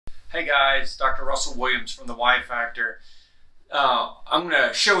Hey guys, Dr. Russell Williams from the Y Factor. I'm going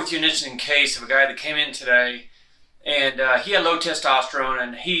to share with you an interesting case of a guy that came in today, and he had low testosterone,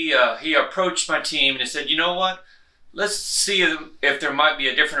 and he approached my team and he said, you know what, let's see if there might be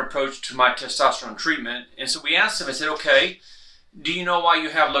a different approach to my testosterone treatment. And so we asked him, I said, okay, do you know why you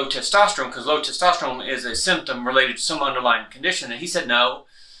have low testosterone? Because low testosterone is a symptom related to some underlying condition. And he said no.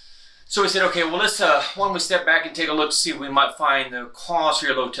 So we said, okay, well, let's why don't we step back and take a look to see if we might find the cause for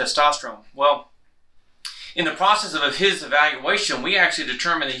your low testosterone. Well, in the process of his evaluation, we actually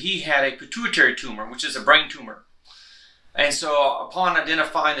determined that he had a pituitary tumor, which is a brain tumor. And so upon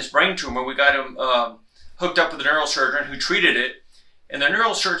identifying this brain tumor, we got him hooked up with a neurosurgeon who treated it. And the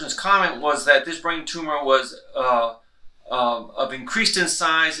neurosurgeon's comment was that this brain tumor was of increased in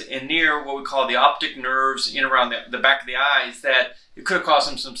size and near what we call the optic nerves in around the back of the eyes, that it could have caused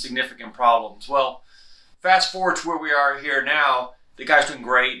him some significant problems. Well, fast forward to where we are here now, the guy's doing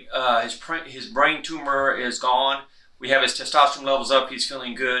great. His brain tumor is gone. We have his testosterone levels up. He's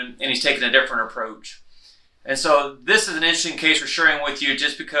feeling good, and he's taking a different approach. And so this is an interesting case we're sharing with you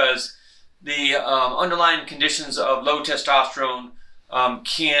just because the underlying conditions of low testosterone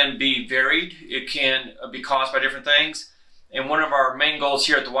can be varied. It can be caused by different things. And one of our main goals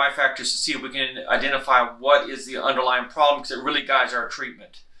here at the Y Factor is to see if we can identify what is the underlying problem, because it really guides our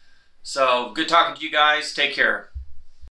treatment. So good talking to you guys. Take care.